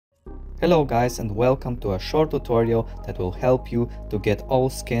Hello guys, and welcome to a short tutorial that will help you to get all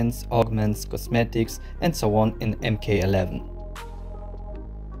skins, augments, cosmetics and so on in MK11.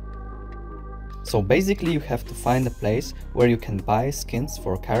 So basically you have to find a place where you can buy skins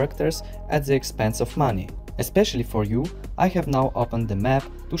for characters at the expense of money. Especially for you, I have now opened the map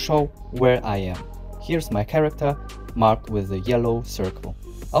to show where I am. Here's my character marked with the yellow circle.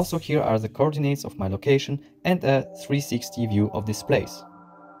 Also here are the coordinates of my location and a 360 view of this place.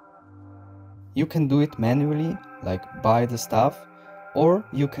 You can do it manually, like buy the stuff, or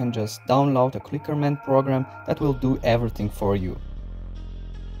you can just download a Clickerman program that will do everything for you.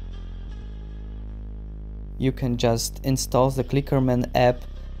 You can just install the Clickerman app,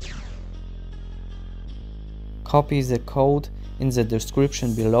 copy the code in the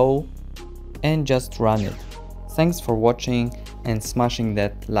description below and just run it. Thanks for watching and smashing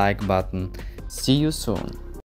that like button. See you soon.